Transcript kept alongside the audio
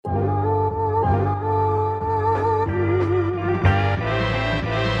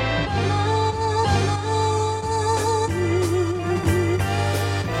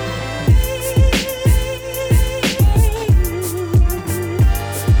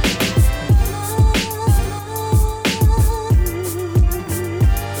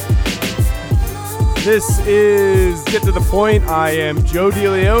This is Get to the Point. I am Joe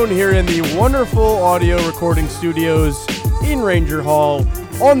DeLeon here in the wonderful audio recording studios in Ranger Hall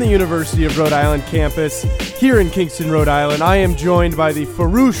on the University of Rhode Island campus here in Kingston, Rhode Island. I am joined by the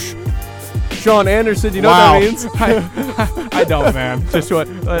Farouche Sean Anderson. Do you know what that means? I don't, man. Just what?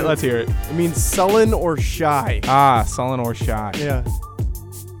 Let's hear it. It means sullen or shy. Ah, sullen or shy. Yeah.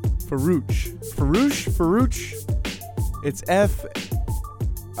 Farouche. Farouche. It's F.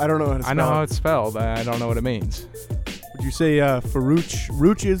 I don't know how to spell I know how it. it's spelled. I don't know what it means. Would you say Farouche?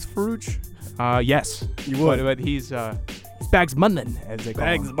 Rooch is Farouche? Yes. You would. But he's Bags Munman, as they call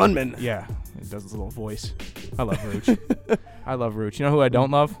him. Bags Munman. Yeah. He does his little voice. I love Rooch. I love Rooch. You know who I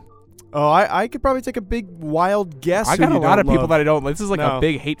don't love? Oh, I could probably take a big wild guess. I got a lot of people that I don't love. This is like No. a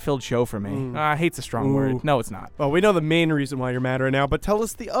big hate-filled show for me. Hate's a strong word. No, it's not. Well, we know the main reason why you're mad right now, but tell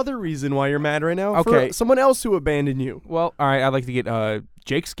us the other reason why you're mad right now. Okay. For someone else who abandoned you. Well, all right. I'd like to get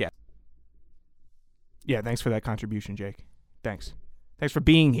Jake's guess. Yeah, thanks for that contribution, Jake. Thanks for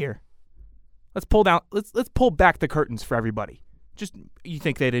being here. Let's pull back the curtains for everybody. Just, you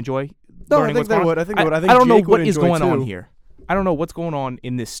think they'd enjoy? No, learning I think what's they going would. on? I think they would. I think I don't know Jake what would is enjoy going on too. here. I don't know what's going on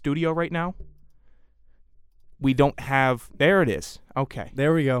in this studio right now. We don't have. There it is. Okay.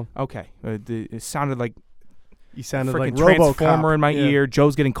 There we go. Okay. It sounded like You sounded freaking like transformer RoboCop in my Yeah. ear.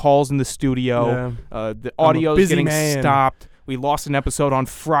 Joe's getting calls in the studio. Yeah. The audio's busy getting man. stopped. We lost an episode on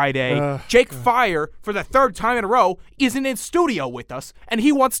Friday. Ugh. Jake Fire, for the third time in a row, isn't in studio with us, and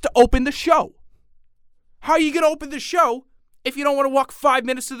he wants to open the show. How are you going to open the show if you don't want to walk 5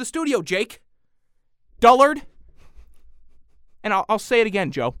 minutes to the studio, Jake? Dullard? And I'll say it again,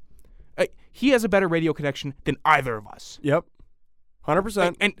 Joe. He has a better radio connection than either of us. Yep.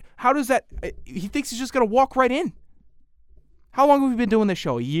 100%. And how does that... he thinks he's just going to walk right in. How long have we been doing this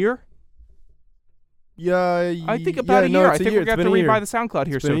show? A year? Yeah. I think about a year. I think we're going to have to read by the SoundCloud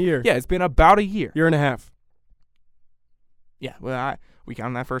here It's been soon. a year. Yeah, it's been about a year. Year and a half. Yeah, well, we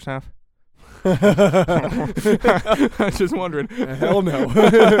counting that first half? I was just wondering. Hell no.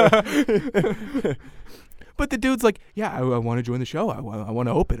 But the dude's like, yeah, I want to join the show. I want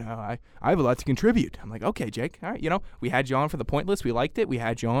to open. I have a lot to contribute. I'm like, okay, Jake. All right, we had you on for the Pointless. We liked it. We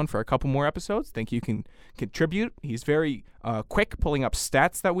had you on for a couple more episodes. Think you can contribute. He's very quick pulling up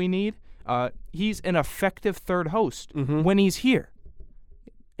stats that we need. He's an effective third host when he's here.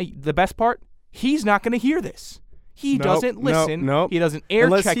 The best part, he's not going to hear this. He doesn't listen. Nope. He doesn't air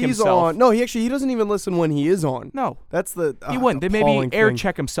Unless check he's himself. on. No, he doesn't even listen when he is on. No. That's the He wouldn't. They maybe appalling air thing.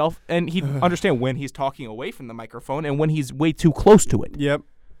 check himself, and he'd understand when he's talking away from the microphone and when he's way too close to it. Yep.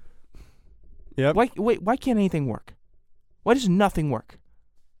 Why can't anything work? Why does nothing work?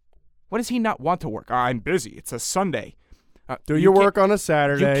 Why does he not want to work? I'm busy. It's a Sunday. Do your work on a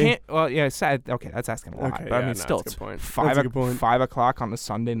Saturday. You can't. Well, yeah, okay, that's asking a lot. Okay, but I yeah, mean, no, still, that's a it's good point. 5 That's a good point. 5 o'clock on a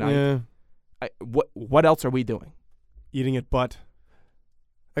Sunday night. Yeah. What else are we doing? Eating at Butt.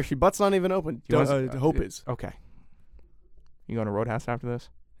 Actually, Butt's not even open. Hope is. Okay. You going to Roadhouse after this?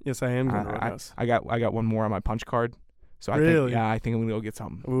 Yes, I am going to Roadhouse. I got one more on my punch card. So Really? I think I'm gonna go get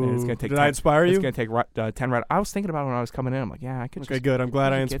something. Ooh. And it's gonna take. Did I inspire you? It's gonna take 10 right. I was thinking about it when I was coming in. I'm like, yeah, I could. Okay, good. I'm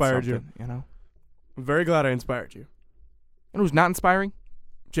glad I inspired you. You know. I'm very glad I inspired you. And who's not inspiring?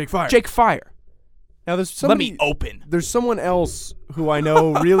 Jake Fire. Jake Fire. Now there's somebody. Let me open. There's someone else who I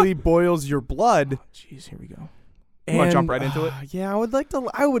know really boils your blood. Jeez, here we go. You want to jump right into it? Yeah, I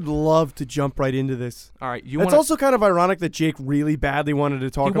would love to jump right into this. All right. It's also kind of ironic that Jake really badly wanted to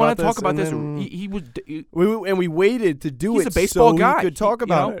talk about this. He wanted to talk about this. And He was. we waited to do He's it a baseball so guy. he could talk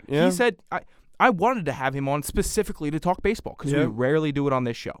about it. Yeah. He said, I wanted to have him on specifically to talk baseball because we rarely do it on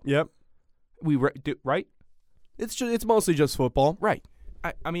this show. Yep. We do, right? It's mostly just football. Right.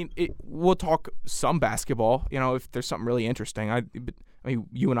 I mean, we'll talk some basketball, if there's something really interesting. I mean,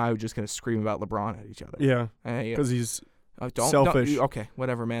 you and I are just going to scream about LeBron at each other. Yeah. Because he's selfish. Okay,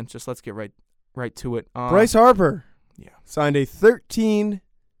 whatever, man. Just let's get right to it. Bryce Harper signed a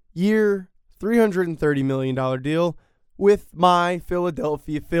 13-year, $330 million deal with my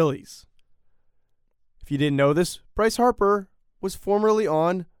Philadelphia Phillies. If you didn't know this, Bryce Harper was formerly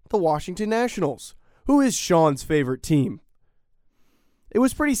on the Washington Nationals, who is Sean's favorite team. It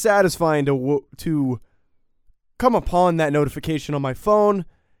was pretty satisfying to come upon that notification on my phone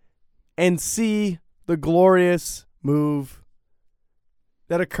and see the glorious move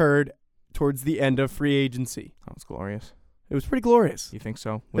that occurred towards the end of free agency. That was glorious. It was pretty glorious. You think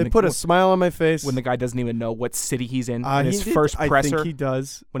so? They put a smile on my face. When the guy doesn't even know what city he's in his first presser. I think he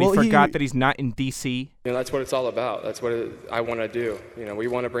does. When he forgot that he's not in D.C. That's what it's all about. That's what I want to do. We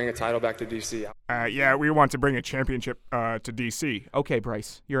want to bring a title back to D.C. Yeah, we want to bring a championship to D.C. Okay,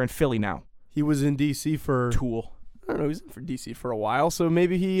 Bryce, you're in Philly now. He was in D.C. for... Tool. don't know. He's in for DC for a while, so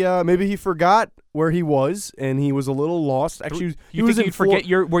maybe he forgot where he was and he was a little lost. Actually, you think you'd forget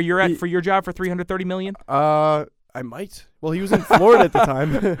where you're at for your job for $330 million? I might. Well, he was in Florida at the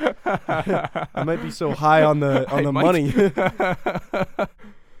time. I might be so high on the money.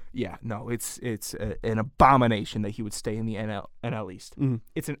 Yeah, no, it's an abomination that he would stay in the NL East. Mm-hmm.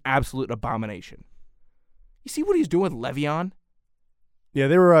 It's an absolute abomination. You see what he's doing with Le'Veon? Yeah,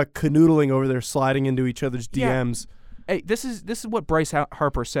 they were canoodling over there, sliding into each other's DMs. Yeah. Hey, this is what Bryce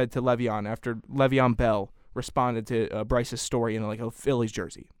Harper said to Le'Veon after Le'Veon Bell responded to Bryce's story in like a Phillies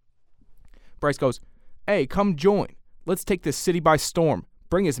jersey. Bryce goes, "Hey, come join. Let's take this city by storm.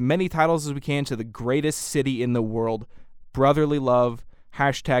 Bring as many titles as we can to the greatest city in the world. Brotherly love.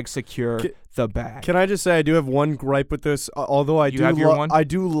 #secure the bag." Can I just say I do have one gripe with this? Although I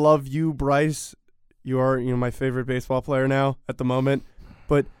do love you, Bryce. You are my favorite baseball player now at the moment.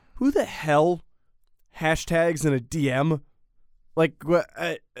 But who the hell hashtags in a DM? Like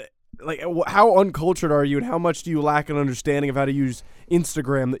how uncultured are you, and how much do you lack an understanding of how to use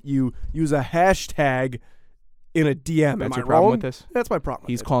Instagram that you use a hashtag in a DM? That's Am your I problem wrong? with this? That's my problem.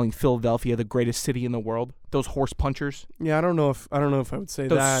 He's calling Philadelphia the greatest city in the world. Those horse punchers. Yeah, I don't know if I would say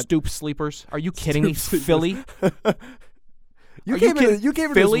those that. stoop sleepers. Are you kidding me? Philly? You came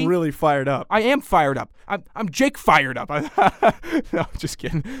in this really fired up. I am fired up. I'm Jake fired up. No, just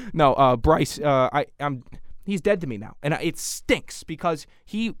kidding. No, Bryce. He's dead to me now, and it stinks because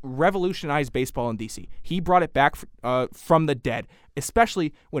he revolutionized baseball in DC. He brought it back from the dead,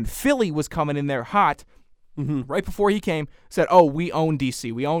 especially when Philly was coming in there hot. Mm-hmm. Right before he came, said, "Oh, we own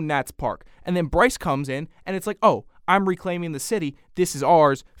DC. We own Nats Park." And then Bryce comes in, and it's like, "Oh, I'm reclaiming the city. This is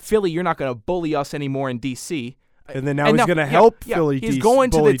ours. Philly, you're not going to bully us anymore in DC." And then now he's going to help Philly. He's going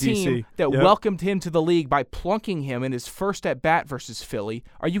to the team DC. that welcomed him to the league by plunking him in his first at bat versus Philly.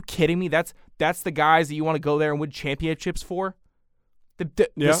 Are you kidding me? That's the guys that you want to go there and win championships for?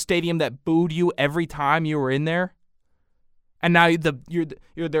 The stadium that booed you every time you were in there, and now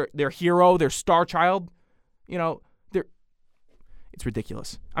you're their hero, their star child. It's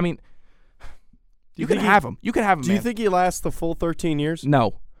ridiculous. I mean, you can have him. You can have him. Do you think he lasts the full 13 years?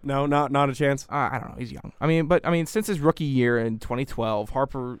 No. No, not a chance. I don't know. He's young. I mean, since his rookie year in 2012,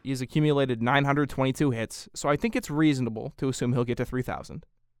 Harper has accumulated 922 hits. So I think it's reasonable to assume he'll get to 3,000.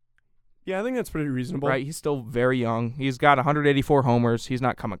 Yeah, I think that's pretty reasonable. Right? He's still very young. He's got 184 homers. He's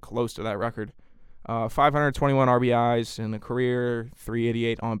not coming close to that record. 521 RBIs in the career,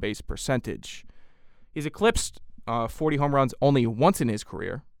 388 on base percentage. He's eclipsed 40 home runs only once in his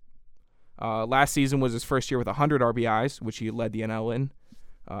career. Last season was his first year with 100 RBIs, which he led the NL in.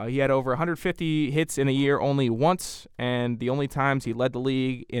 He had over 150 hits in a year only once, and the only times he led the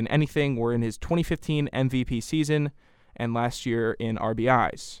league in anything were in his 2015 MVP season and last year in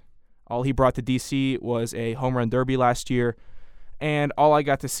RBIs. All he brought to DC was a home run derby last year, and all I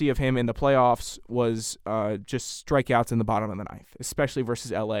got to see of him in the playoffs was just strikeouts in the bottom of the ninth, especially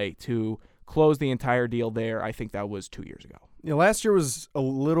versus LA to close the entire deal there. I think that was 2 years ago. Yeah, last year was a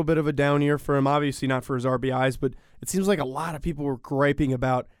little bit of a down year for him, obviously not for his RBIs, but it seems like a lot of people were griping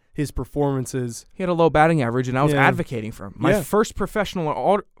about his performances. He had a low batting average, and I was advocating for him. My first professional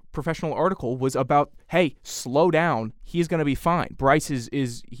article was about, hey, slow down. He's going to be fine. Bryce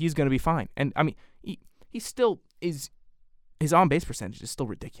he's going to be fine. And, I mean, he still is. His on-base percentage is still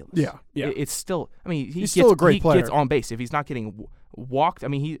ridiculous. Yeah. It's still, I mean, he's still a great player. He gets on base. If he's not getting walked, I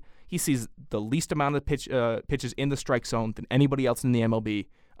mean, he sees the least amount of pitches in the strike zone than anybody else in the MLB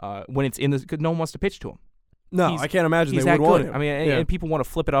when it's because no one wants to pitch to him. No, I can't imagine they would want him. I mean, and people want to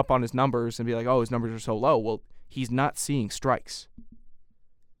flip it up on his numbers and be like, oh, his numbers are so low. Well, he's not seeing strikes.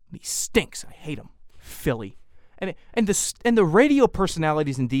 He stinks. I hate him. Philly. And the radio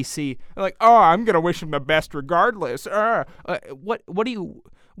personalities in DC are like, oh, I'm gonna wish him the best regardless. What do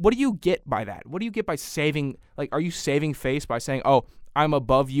you get by that? What do you get by saving? Like, are you saving face by saying, oh, I'm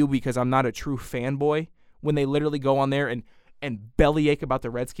above you because I'm not a true fanboy? When they literally go on there and bellyache about the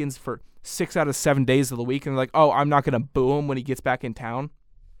Redskins for 6 out of 7 days of the week, and they're like, oh, I'm not gonna boo him when he gets back in town.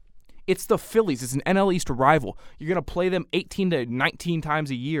 It's the Phillies. It's an NL East rival. You're gonna play them 18 to 19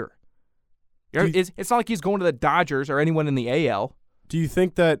 times a year. It's not like he's going to the Dodgers or anyone in the AL. Do you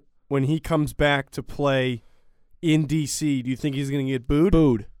think that when he comes back to play in DC, do you think he's going to get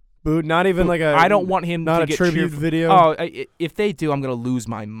booed? Booed. Not even like a. I don't want him not to a get tribute video. Oh, if they do, I'm going to lose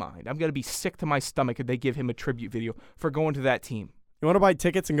my mind. I'm going to be sick to my stomach if they give him a tribute video for going to that team. You want to buy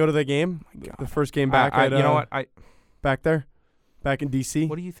tickets and go to the game? God. The first game back at. You know what? Back there, back in DC.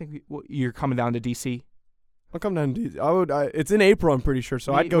 What do you think? You're coming down to DC? I'll come down to DC. It's in April, I'm pretty sure.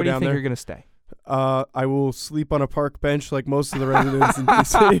 So I'd go down there. What do you think you're going to stay? I will sleep on a park bench like most of the residents in the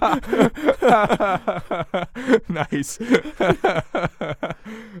city. Nice.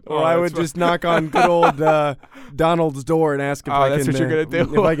 Or I would just knock on good old Donald's door and ask if I that's can. what you're gonna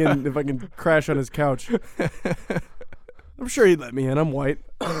do? If I can crash on his couch. I'm sure he'd let me in. I'm white.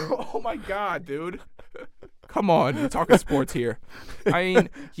 Oh my God, dude! Come on, we're talking sports here. I mean,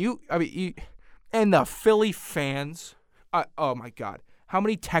 you, and the Philly fans. Oh my God, how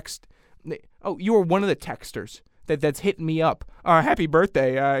many texts? Oh, you were one of the texters that's hitting me up. Happy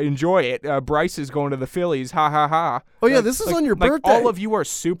birthday! Enjoy it. Bryce is going to the Phillies. Ha ha ha. Oh yeah, this is on your birthday. All of you are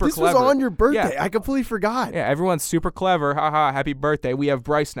super this clever. This was on your birthday. Yeah. I completely forgot. Yeah, everyone's super clever. Ha ha. Happy birthday. We have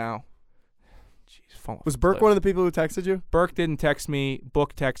Bryce now. Jeez, was Burke one of the people who texted you? Burke didn't text me.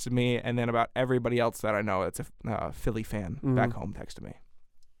 Book texted me, and then about everybody else that I know that's a Philly fan back home texted me.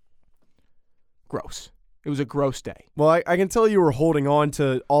 Gross. It was a gross day. Well, I can tell you were holding on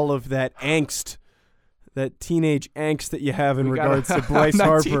to all of that angst, that teenage angst that you have in regards to Bryce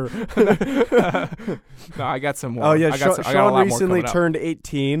Harper. No, I got some more. Oh, yeah. I got Sean recently turned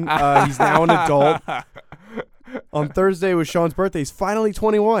 18. He's now an adult. On Thursday was Sean's birthday. He's finally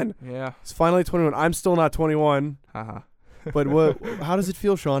 21. Yeah. He's finally 21. I'm still not 21. Uh-huh. But how does it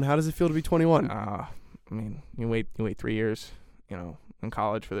feel, Sean? How does it feel to be 21? I mean, you wait 3 years, in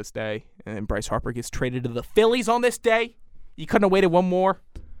college for this day, and then Bryce Harper gets traded to the Phillies on this day. You couldn't have waited one more.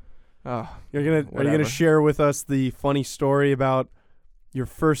 Are you gonna share with us the funny story about your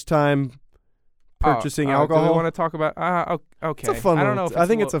first time purchasing alcohol? Do we want to talk about? Okay. It's a fun. I don't know. I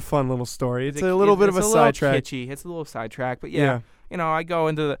think it's a fun little story. It's a little bit of a sidetrack. Kitschy. It's a little sidetrack, but yeah. I go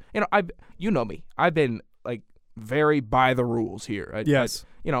into the. You know me. I've been like very by the rules here. Yes.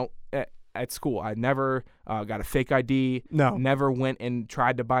 At school, I never got a fake ID. No. Never went and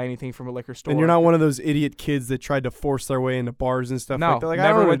tried to buy anything from a liquor store. And you're not one of those idiot kids that tried to force their way into bars and stuff like that. Like,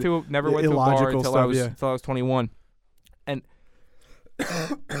 never went to a bar until I was 21. And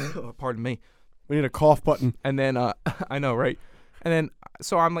pardon me. We need a cough button. And then I know, right? And then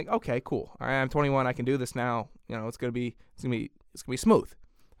so I'm like, okay, cool. All right, I'm 21. I can do this now. It's gonna be smooth.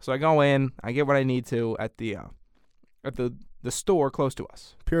 So I go in. I get what I need to at the store close to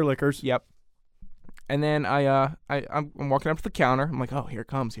us. Pure Liquors. Yep. And then I'm walking up to the counter. I'm like, oh, here it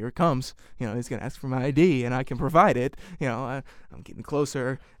comes. He's gonna ask for my ID, and I can provide it. I'm getting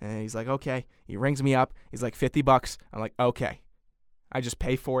closer, and he's like, okay. He rings me up. He's like, $50. I'm like, okay. I just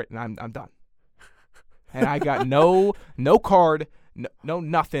pay for it, and I'm done. And I got no card, no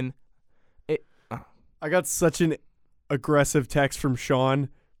nothing. I got such an aggressive text from Sean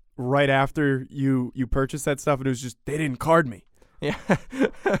right after you purchased that stuff, and it was just, they didn't card me. Yeah.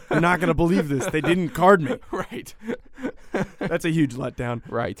 You're not going to believe this. They didn't card me. Right. That's a huge letdown.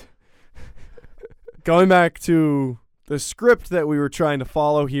 Right. Going back to the script that we were trying to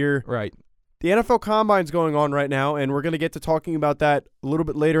follow here. Right. The NFL Combine's going on right now, and we're going to get to talking about that a little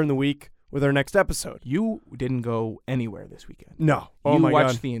bit later in the week with our next episode. You didn't go anywhere this weekend. No. You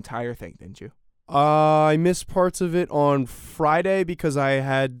watched the entire thing, didn't you? I missed parts of it on Friday because I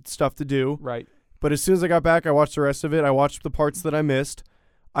had stuff to do. Right. But as soon as I got back, I watched the rest of it. I watched the parts that I missed.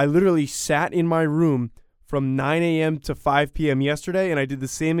 I literally sat in my room from 9 a.m. to 5 p.m. yesterday, and I did the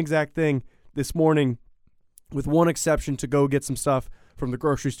same exact thing this morning with one exception, to go get some stuff from the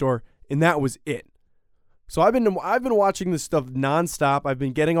grocery store, and that was it. So I've been watching this stuff nonstop. I've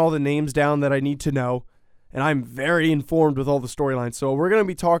been getting all the names down that I need to know, and I'm very informed with all the storylines. So we're going to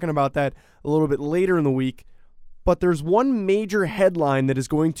be talking about that a little bit later in the week. But there's one major headline that is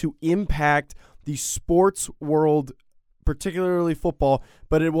going to impact the sports world, particularly football,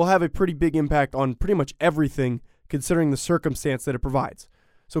 but it will have a pretty big impact on pretty much everything considering the circumstance that it provides.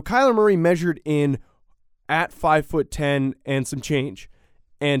 So Kyler Murray measured in at 5'10" and some change,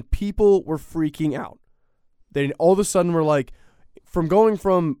 and people were freaking out. They all of a sudden were like, from going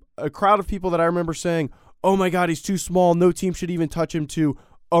from a crowd of people that I remember saying, oh my God, he's too small, no team should even touch him, to,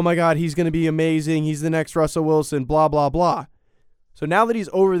 oh my God, he's going to be amazing, he's the next Russell Wilson, blah, blah, blah. So now that he's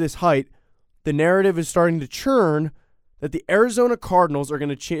over this height, the narrative is starting to churn that the Arizona Cardinals are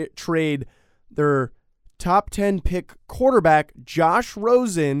going to trade their top 10 pick quarterback, Josh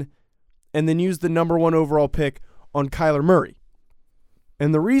Rosen, and then use the number 1 overall pick on Kyler Murray.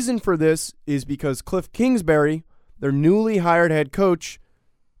 And the reason for this is because Cliff Kingsbury, their newly hired head coach,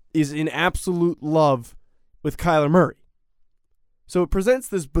 is in absolute love with Kyler Murray. So it presents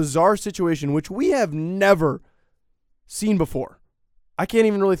this bizarre situation which we have never seen before. I can't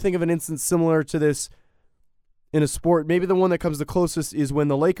even really think of an instance similar to this in a sport. Maybe the one that comes the closest is when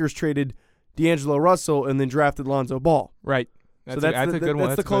the Lakers traded D'Angelo Russell and then drafted Lonzo Ball. Right. That's a good one.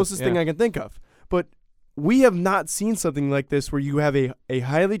 That's the closest thing I can think of. But we have not seen something like this where you have a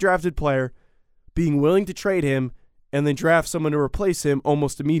highly drafted player being willing to trade him and then draft someone to replace him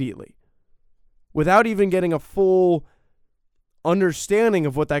almost immediately without even getting a full understanding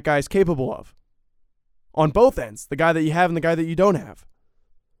of what that guy's capable of on both ends, the guy that you have and the guy that you don't have.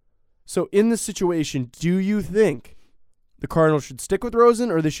 So in this situation, do you think the Cardinals should stick with Rosen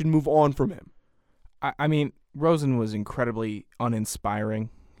or they should move on from him? I mean, Rosen was incredibly uninspiring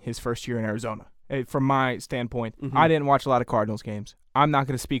his first year in Arizona. From my standpoint, I didn't watch a lot of Cardinals games. I'm not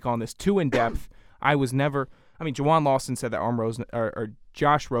going to speak on this too in depth. Juwan Lawson said that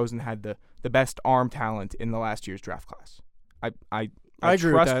Josh Rosen had the best arm talent in the last year's draft class. I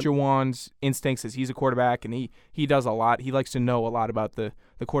agree trust with that. Juwan's instincts as he's a quarterback, and he does a lot. He likes to know a lot about the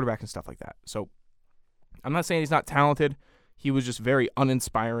quarterback and stuff like that. So I'm not saying he's not talented. He was just very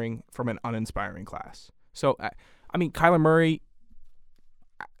uninspiring from an uninspiring class. So, Kyler Murray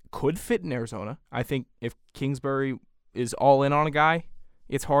could fit in Arizona. I think if Kingsbury is all in on a guy,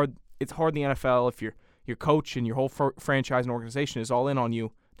 it's hard. It's hard in the NFL if your coach and your whole franchise and organization is all in on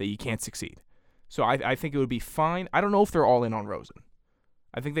you that you can't succeed. So I think it would be fine. I don't know if they're all in on Rosen.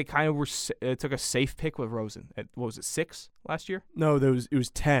 I think they kind of took a safe pick with Rosen at, what was it, 6 last year? No, it was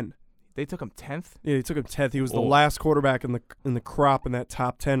 10. They took him 10th? Yeah, they took him 10th. He was the last quarterback in the crop in that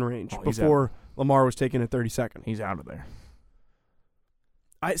top 10 range before Lamar was taken at 32nd. He's out of there.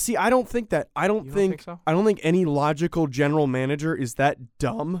 I don't think that. I don't think so? I don't think any logical general manager is that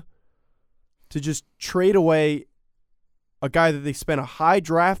dumb to just trade away a guy that they spent a high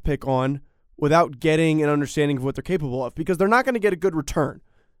draft pick on without getting an understanding of what they're capable of, because they're not going to get a good return.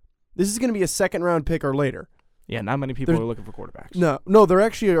 This is going to be a second-round pick or later. Yeah, not many people are looking for quarterbacks. No, there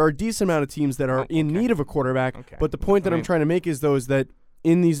actually are a decent amount of teams that are in need of a quarterback. Okay. But the point that I'm trying to make is that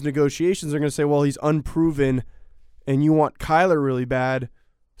in these negotiations, they're going to say, well, he's unproven, and you want Kyler really bad,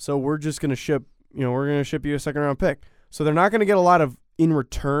 so we're just going to ship you a second-round pick. So they're not going to get a lot of in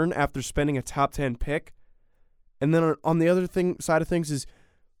return after spending a top 10 pick. And then on the other side of things is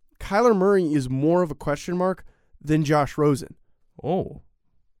Kyler Murray is more of a question mark than Josh Rosen. Oh.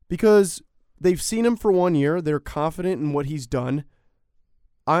 Because they've seen him for 1 year. They're confident in what he's done.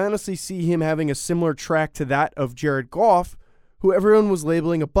 I honestly see him having a similar track to that of Jared Goff, who everyone was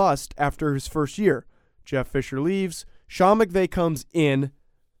labeling a bust after his first year. Jeff Fisher leaves. Sean McVay comes in.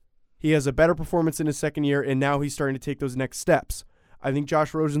 He has a better performance in his second year, and now he's starting to take those next steps. I think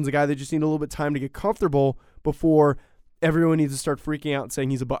Josh Rosen's a guy that just needs a little bit of time to get comfortable before everyone needs to start freaking out and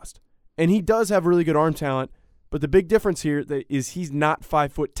saying he's a bust. And he does have really good arm talent, but the big difference here is he's not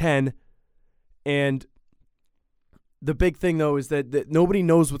 5'10", and the big thing, though, is that nobody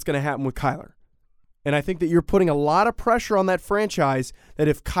knows what's going to happen with Kyler. And I think that you're putting a lot of pressure on that franchise that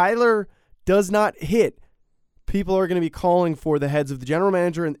if Kyler does not hit, people are going to be calling for the heads of the general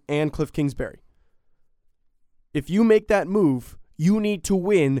manager and Cliff Kingsbury. If you make that move, you need to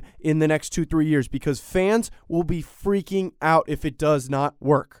win in the next 2-3 years because fans will be freaking out if it does not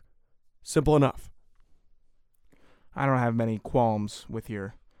work. Simple enough. I don't have many qualms with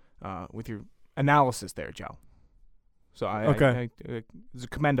your analysis there, Joe. So it's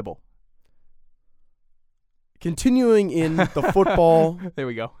commendable. Continuing in the football there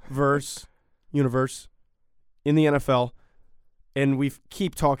we go. universe in the NFL, and we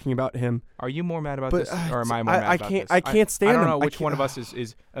keep talking about him. Are you more mad about this, or am I more mad about this? I can't stand him. I don't know which one of us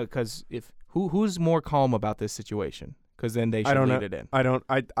is because who's more calm about this situation? Because then they should lead it in.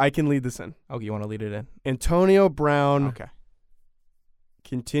 I can lead this in. Okay, you want to lead it in? Antonio Brown. Okay.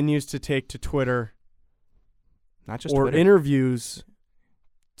 Continues to take to Twitter, not just or Twitter. Interviews,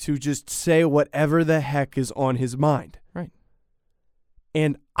 to just say whatever the heck is on his mind. Right.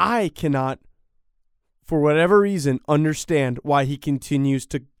 And I cannot, for whatever reason, understand why he continues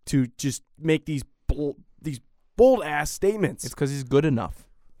to just make these bold ass statements. It's because he's good enough.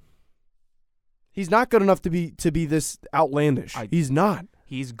 He's not good enough to be this outlandish. He's not.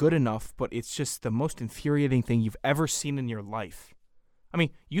 He's good enough, but it's just the most infuriating thing you've ever seen in your life. I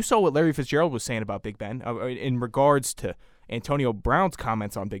mean, you saw what Larry Fitzgerald was saying about Big Ben in regards to Antonio Brown's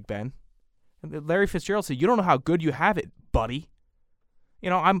comments on Big Ben. Larry Fitzgerald said, "You don't know how good you have it, buddy."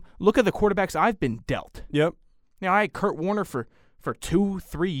 Look at the quarterbacks I've been dealt. Yep. I had Kurt Warner for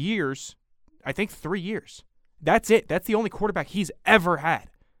 2-3 years. I think 3 years. That's it. That's the only quarterback he's ever had.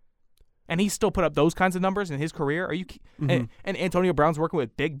 And he still put up those kinds of numbers in his career. Are you? Mm-hmm. And Antonio Brown's working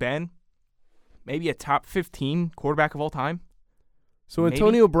with Big Ben, maybe a top 15 quarterback of all time. So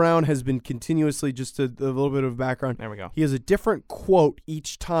Antonio Brown has been continuously, just a little bit of background. There we go. He has a different quote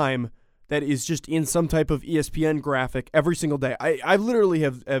each time that is just in some type of ESPN graphic every single day. I literally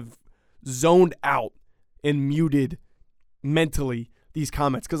have zoned out and muted mentally these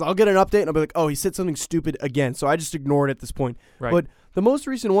comments because I'll get an update and I'll be like, oh, he said something stupid again. So I just ignore it at this point. Right. But the most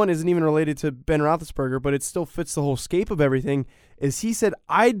recent one isn't even related to Ben Roethlisberger, but it still fits the whole scape of everything, is he said,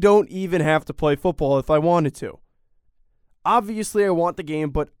 I don't even have to play football if I wanted to. Obviously, I want the game,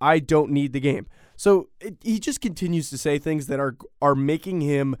 but I don't need the game. So he just continues to say things that are making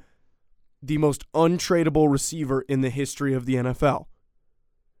him the most untradeable receiver in the history of the NFL.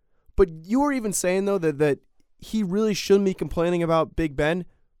 But you were even saying, though, that he really shouldn't be complaining about Big Ben.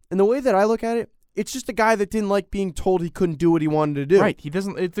 And the way that I look at it, it's just a guy that didn't like being told he couldn't do what he wanted to do. Right. He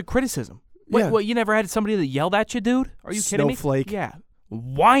doesn't. It's a criticism. Yeah. What, you never had somebody that yelled at you, dude? Are you kidding me? Snowflake. Yeah.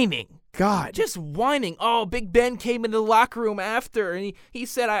 Whining. God. Just whining. Oh, Big Ben came into the locker room after, and he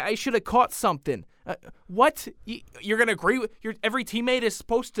said, I should have caught something. What? You're going to agree with every teammate is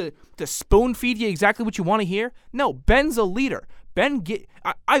supposed to spoon feed you exactly what you want to hear? No, Ben's a leader.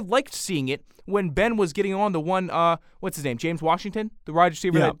 I liked seeing it when Ben was getting on the one, what's his name, James Washington, the wide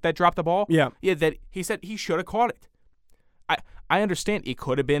receiver that dropped the ball. Yeah. Yeah, that he said he should have caught it. I understand it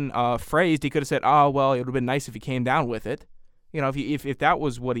could have been phrased. He could have said, oh, well, it would have been nice if he came down with it. You know, if that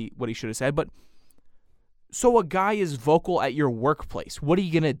was what he should have said. But so a guy is vocal at your workplace. What are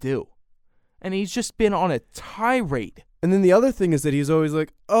you going to do? And he's just been on a tirade. And then the other thing is that he's always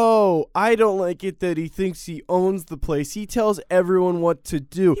like, oh, I don't like it that he thinks he owns the place. He tells everyone what to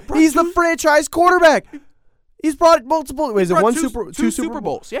do. He's the franchise quarterback. He's brought multiple. Wait, is it two Super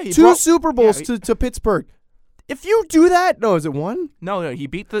Bowls? Yeah, two Super Bowls to Pittsburgh. If you do that, no, is it one? No, he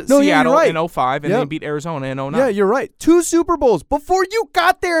beat Seattle right. in 2005 and then beat Arizona in 2009. Yeah, you're right. 2 Super Bowls. Before you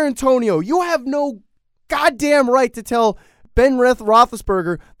got there, Antonio, you have no goddamn right to tell Ben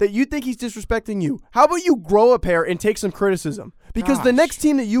Roethlisberger that you think he's disrespecting you. How about you grow a pair and take some criticism? Because the next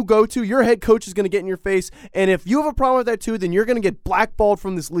team that you go to, your head coach is going to get in your face, and if you have a problem with that too, then you're going to get blackballed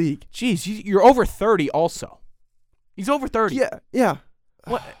from this league. Jeez, you're over 30 also. He's over 30. Yeah.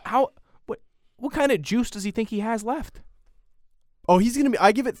 What kind of juice does he think he has left? Oh, he's going to be,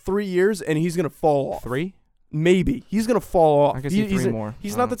 I give it 3 years, and he's going to fall off. 3? Maybe. He's going to fall off. I guess he's 3 more.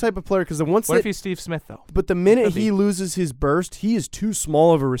 He's not the type of player, because once What if he's Steve Smith, though? But the minute he loses his burst, he is too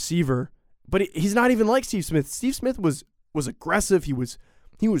small of a receiver. But he's not even like Steve Smith. Steve Smith was aggressive. He was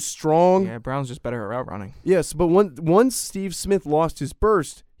strong. Yeah, Brown's just better at route running. Yes, but once Steve Smith lost his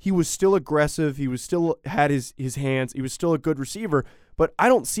burst, he was still aggressive. He was still had his hands. He was still a good receiver. But I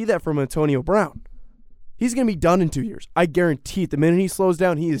don't see that from Antonio Brown. He's going to be done in 2 years. I guarantee it. The minute he slows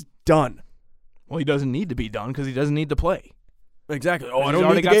down, he is done. Well, he doesn't need to be done because he doesn't need to play. Exactly. Oh, I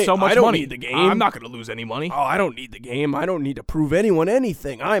don't need the game. So much I don't money. need the game. I'm not going to lose any money. Oh, I don't need the game. I don't need to prove anyone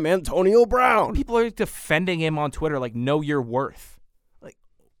anything. I'm Antonio Brown. People are defending him on Twitter like, know your worth. Like,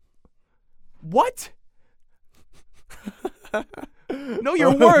 what? Know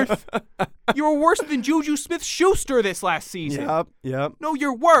your worth? You were worse than Juju Smith-Schuster this last season. Yep. Know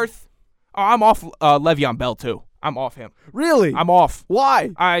your worth? Oh, I'm off Le'Veon Bell, too. I'm off him. Really? I'm off.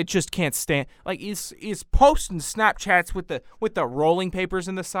 Why? I just can't stand. Like he's posting Snapchats with the rolling papers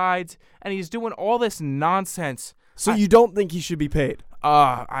in the sides, and he's doing all this nonsense. So you don't think he should be paid?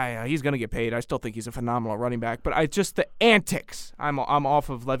 He's gonna get paid. I still think he's a phenomenal running back, but the antics. I'm off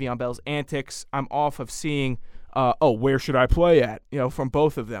of Le'Veon Bell's antics. I'm off of seeing. Where should I play at? From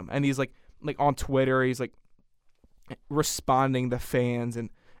both of them, and he's like on Twitter, he's like responding to fans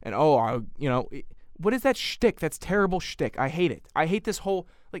and what is that shtick? That's terrible shtick. I hate it. I hate this whole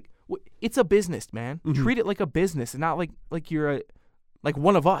it's a business, man. Mm-hmm. Treat it like a business and not like you're like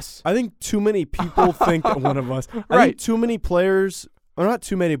one of us. I think too many people think that one of us. I Right. think too many players, or not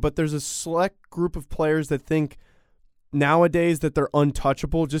too many, but there's a select group of players that think nowadays that they're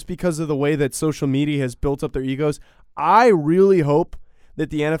untouchable just because of the way that social media has built up their egos. I really hope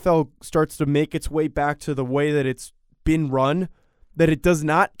that the NFL starts to make its way back to the way that it's been run, that it does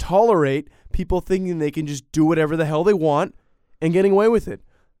not tolerate people thinking they can just do whatever the hell they want and getting away with it.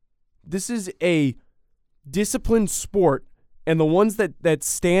 This is a disciplined sport, and the ones that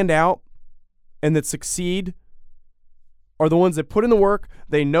stand out and that succeed are the ones that put in the work.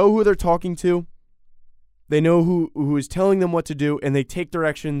 They know who they're talking to. They know who is telling them what to do, and they take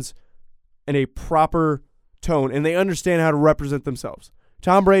directions in a proper tone, and they understand how to represent themselves.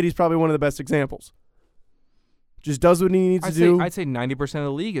 Tom Brady's probably one of the best examples. Just does what he needs to do. I'd say 90% of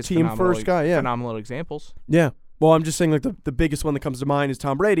the league is team first guy, yeah. Phenomenal examples. Yeah. Well, I'm just saying the biggest one that comes to mind is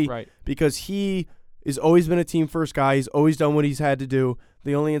Tom Brady. Right. Because he has always been a team first guy. He's always done what he's had to do.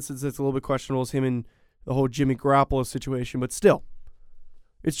 The only instance that's a little bit questionable is him and the whole Jimmy Garoppolo situation. But still,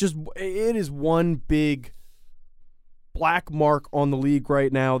 it is one big black mark on the league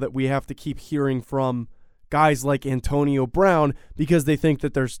right now that we have to keep hearing from guys like Antonio Brown because they think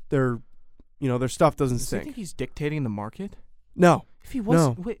that their stuff doesn't Does he stink. think he's dictating the market? No. If he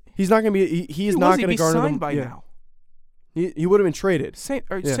was, No. He's not going to be. He is not going to garner signed them by now. He would have been traded. Same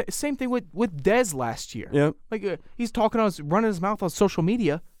thing with Dez last year. Yeah. Like he's running his mouth on social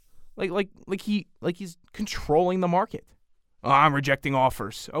media, like he's controlling the market. Oh, I'm rejecting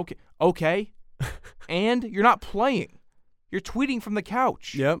offers. Okay, and you're not playing. You're tweeting from the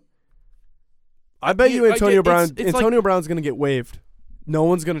couch. Yep. I bet you Antonio Brown's going to get waived. No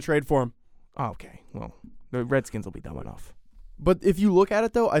one's going to trade for him. Okay, well, the Redskins will be dumb enough. But if you look at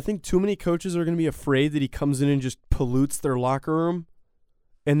it, though, I think too many coaches are going to be afraid that he comes in and just pollutes their locker room.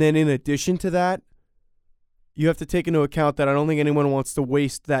 And then in addition to that, you have to take into account that I don't think anyone wants to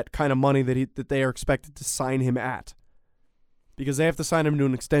waste that kind of money that they are expected to sign him at. Because they have to sign him to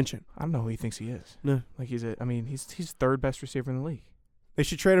an extension. I don't know who he thinks he is. No. Like he's third best receiver in the league. They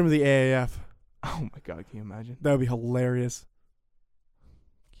should trade him to the AAF. Oh, my God. Can you imagine? That would be hilarious.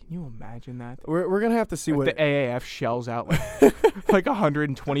 Can you imagine that? We're going to have to see what the AAF shells out like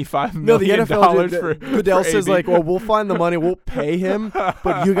 $125 million No, the NFL for Goodell for says AB. like, well, we'll find the money, we'll pay him,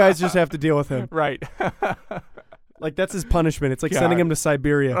 but you guys just have to deal with him. Right. Like that's his punishment. It's like sending him to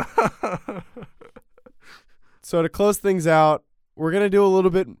Siberia. So to close things out, we're going to do a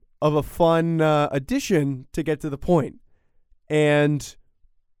little bit of a fun addition to get to the point. And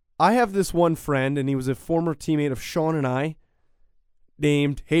I have this one friend, and he was a former teammate of Sean and I,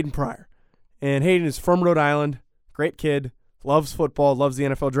 named Hayden Pryor. And Hayden is from Rhode Island, great kid, loves football, loves the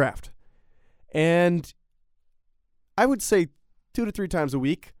NFL draft. And I would say 2 to 3 times a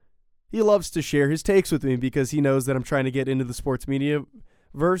week, he loves to share his takes with me because he knows that I'm trying to get into the sports media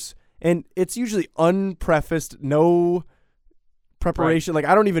verse. And it's usually unprefaced, no preparation. Right.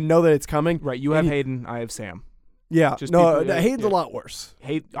 Like, I don't even know that it's coming. Right. You have Hayden. I have Sam. Yeah. Just no, people- Hayden's yeah. a lot worse.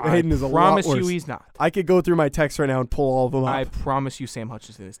 Hayden is a lot promise worse. you he's not. I could go through my texts right now and pull all of them up. I promise you Sam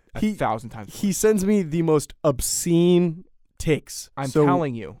Hutchinson is 1,000 times. He sends me the most obscene takes. I'm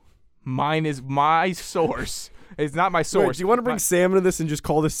telling you, mine is my source. It's not my Wait, source. do you want to bring Sam into this and just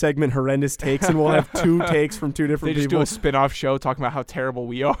call this segment Horrendous Takes, and we'll have 2 takes from 2 different They just people? do a spin-off show talking about how terrible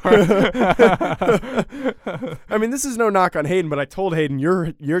we are. I mean, this is no knock on Hayden, but I told Hayden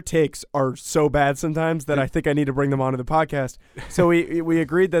your takes are so bad sometimes that I think I need to bring them onto the podcast. So we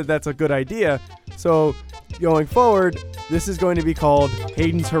agreed that that's a good idea. So going forward, this is going to be called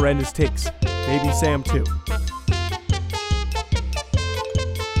Hayden's Horrendous Takes. Maybe Sam too.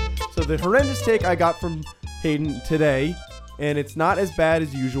 So the horrendous take I got from Hayden today, and it's not as bad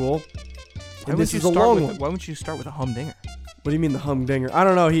as usual. And this is a long one. Why wouldn't you start with a humdinger? What do you mean the humdinger? I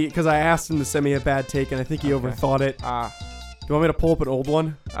don't know. Because I asked him to send me a bad take, and I think he overthought it. Do you want me to pull up an old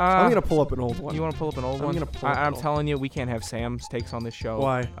one? I'm gonna pull up an old one. You want to pull up an old one? I'm telling you, we can't have Sam's takes on this show.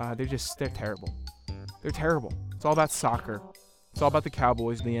 Why? They're terrible. They're terrible. It's all about soccer. It's all about the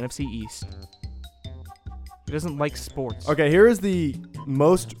Cowboys in the NFC East. He doesn't like sports. Okay, here is the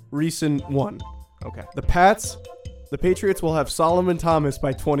most recent one. Okay. The Patriots will have Solomon Thomas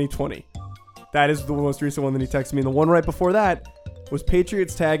by 2020. That is the most recent one that he texted me. And the one right before that was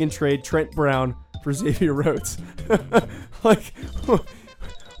Patriots tag and trade Trent Brown for Xavier Rhodes. Like,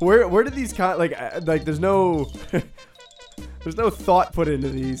 where did these there's no thought put into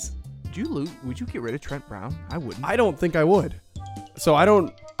these. Would you get rid of Trent Brown? I wouldn't. I don't think I would. So I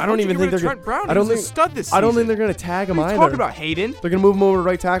don't even think they're Trent Brown. I don't He was think a stud this season. I don't think they're going to tag him What are you either. talking about, Hayden? They're going to move him over to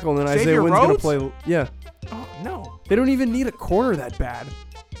right tackle, and then Xavier Isaiah Wynn's going to Rhodes? play. Yeah. Oh, no. They don't even need a corner that bad.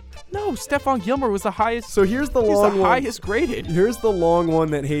 No, Stephon Gilmore was the highest. So here's the He's long the one. highest graded. Here's the long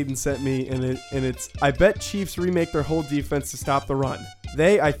one that Hayden sent me, and it's I bet Chiefs remake their whole defense to stop the run.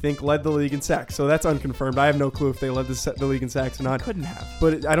 They, I think, led the league in sacks, so that's unconfirmed. I have no clue if they led the league in sacks or not. Couldn't have.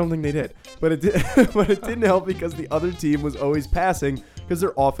 But I don't think they did. But it did. But it didn't help because the other team was always passing because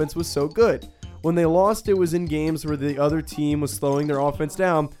their offense was so good. When they lost, it was in games where the other team was slowing their offense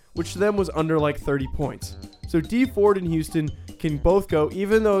down, which to them was under like 30 points. So D Ford and Houston can both go,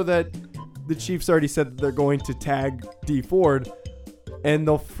 even though that the Chiefs already said that they're going to tag D Ford, and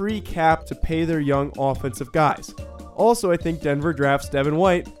they'll free cap to pay their young offensive guys. Also, I think Denver drafts Devin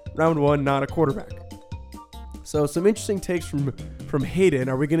White, round 1, not a quarterback. So some interesting takes from Hayden.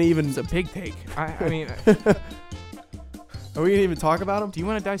 Are we going to even... It's a big take. I mean... Are we going to even talk about him? Do you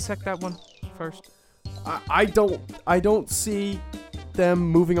want to dissect that one first? I don't see them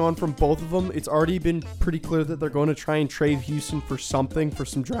moving on from both of them. It's already been pretty clear that they're going to try and trade Houston for something, for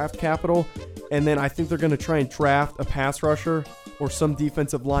some draft capital. And then I think they're going to try and draft a pass rusher or some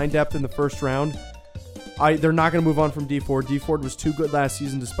defensive line depth in the first round. They're not going to move on from D Ford. D Ford was too good last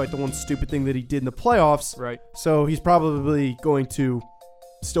season despite the one stupid thing that he did in the playoffs. Right. So he's probably going to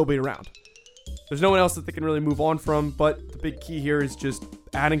still be around. There's no one else that they can really move on from, but the big key here is just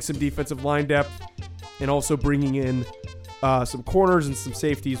adding some defensive line depth and also bringing in some corners and some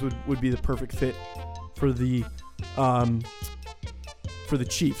safeties would be the perfect fit for the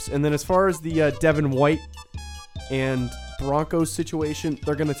Chiefs. And then as far as the Devin White and Broncos situation,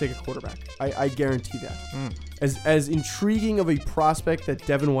 they're going to take a quarterback. I guarantee that. As intriguing of a prospect that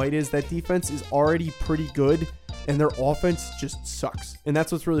Devin White is, that defense is already pretty good, and their offense just sucks. And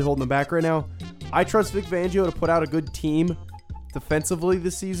that's what's really holding them back right now. I trust Vic Fangio to put out a good team defensively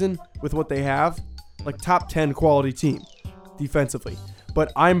this season with what they have, like top 10 quality team defensively.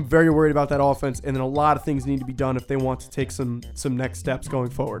 But I'm very worried about that offense, and then a lot of things need to be done if they want to take some next steps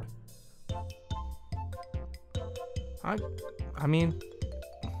going forward. I mean,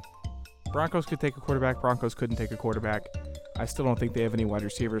 Broncos could take a quarterback. Broncos couldn't take a quarterback. I still don't think they have any wide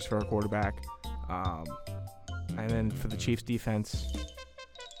receivers for a quarterback. And then for the Chiefs defense,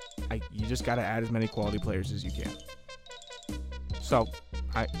 you just got to add as many quality players as you can. So,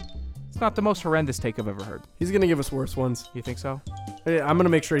 it's not the most horrendous take I've ever heard. He's going to give us worse ones. You think so? I'm going to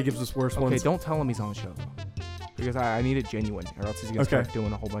make sure he gives us worse ones. Okay, don't tell him he's on the show, though. Because I need it genuine, or else he's going to start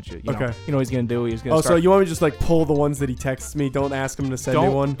doing a whole bunch of, you know what he's going to do? He's going to so you want me to just, like, pull the ones that he texts me? Don't ask him to send me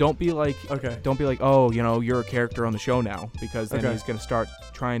one? Don't be like, oh, you're a character on the show now, because then he's going to start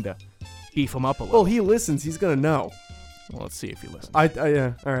trying to beef him up a little. Well, he listens. He's going to know. Well, let's see if he listens.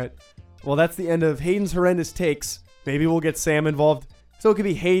 Yeah, all right. Well, that's the end of Hayden's horrendous takes. Maybe we'll get Sam involved. So it could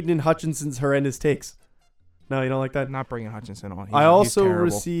be Hayden and Hutchinson's horrendous takes. No, you don't like that? Not bringing Hutchinson on. I also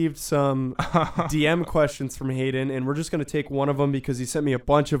received some DM questions from Hayden, and we're just going to take one of them because he sent me a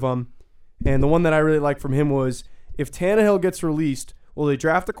bunch of them. And the one that I really liked from him was, if Tannehill gets released, will they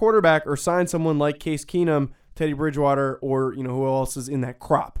draft a quarterback or sign someone like Case Keenum, Teddy Bridgewater, or who else is in that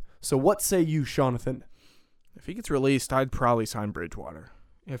crop? So what say you, Jonathan? If he gets released, I'd probably sign Bridgewater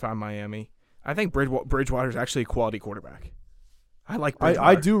if I'm Miami. I think Bridgewater's actually a quality quarterback. I like Bridgewater.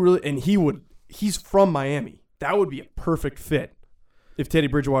 I do really, and he's from Miami. That would be a perfect fit if Teddy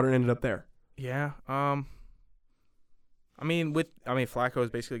Bridgewater ended up there. Yeah. Flacco is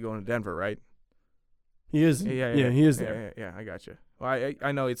basically going to Denver, right? He is. Yeah, he is there. Yeah, I got you. Well,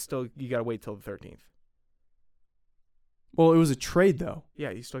 I know it's still, you got to wait till the 13th. Well, it was a trade, though. Yeah,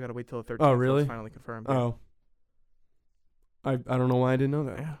 you still got to wait till the 13th. Oh, really? It's finally confirmed. Oh. I don't know why I didn't know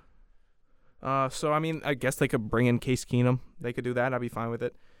that. Yeah. So, I guess they could bring in Case Keenum. They could do that. I'd be fine with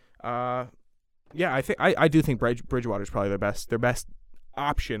it. Yeah, I do think Bridgewater's probably their best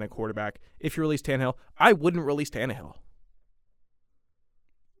option at quarterback. If you release Tannehill, I wouldn't release Tannehill.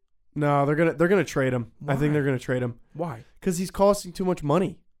 No, they're gonna trade him. Why? I think they're gonna trade him. Why? Because he's costing too much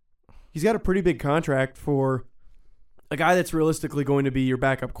money. He's got a pretty big contract for a guy that's realistically going to be your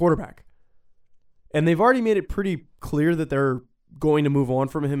backup quarterback. And they've already made it pretty clear that they're going to move on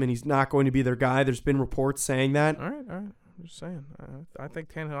from him and he's not going to be their guy. There's been reports saying that. All right. I'm just saying. I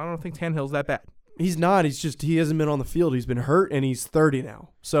think Tannehill. I don't think Tannehill's that bad. He's not. He hasn't been on the field. He's been hurt, and he's 30 now.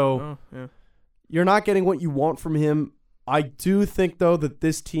 So you're not getting what you want from him. I do think, though, that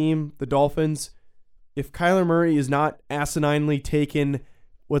this team, the Dolphins, if Kyler Murray is not asininely taken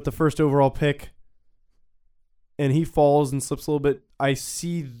with the first overall pick and he falls and slips a little bit, I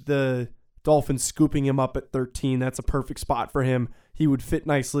see the Dolphins scooping him up at 13. That's a perfect spot for him. He would fit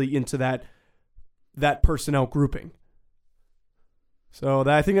nicely into that personnel grouping. So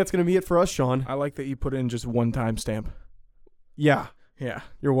I think that's going to be it for us, Sean. I like that you put in just one time stamp. Yeah. Yeah.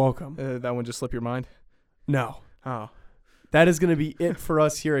 You're welcome. That one just slipped your mind? No. Oh. That is going to be it for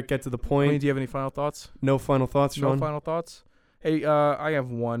us here at Get to the Point. Do you have any final thoughts? No final thoughts, Sean? No final thoughts? Hey, I have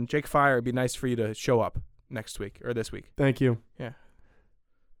one. Jake Fire, it'd be nice for you to show up next week or this week. Thank you. Yeah.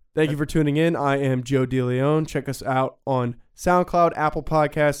 Thank you for tuning in. I am Joe DeLeon. Check us out on SoundCloud, Apple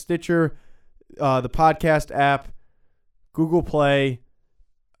Podcasts, Stitcher, the podcast app, Google Play,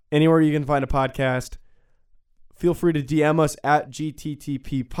 anywhere you can find a podcast. Feel free to DM us at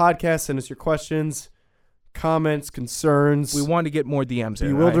GTTP Podcast. Send us your questions, comments, concerns. We want to get more DMs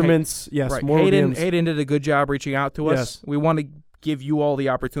in. Bewilderments. Yes, right. more Hayden DMs. did a good job reaching out to us. Yes. We want to give you all the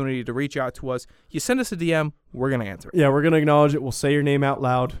opportunity to reach out to us. You send us a DM, we're going to answer it. Yeah, we're going to acknowledge it. We'll say your name out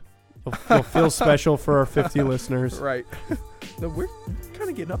loud. You'll feel special for our 50 listeners. Right. No, we're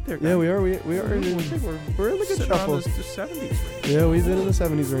kind of getting up there. Yeah, we are. We are. We're in the good shuffle. The 70s range. Yeah, we've been in the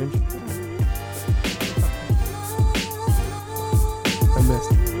 70s range. I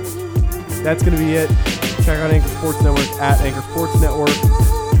missed. That's going to be it. Check out Anchor Sports Network at Anchor Sports Network.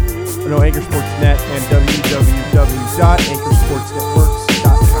 Anchor Sports Net and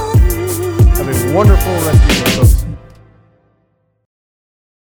www.anchorsportsnetworks.com. Have a wonderful rest of your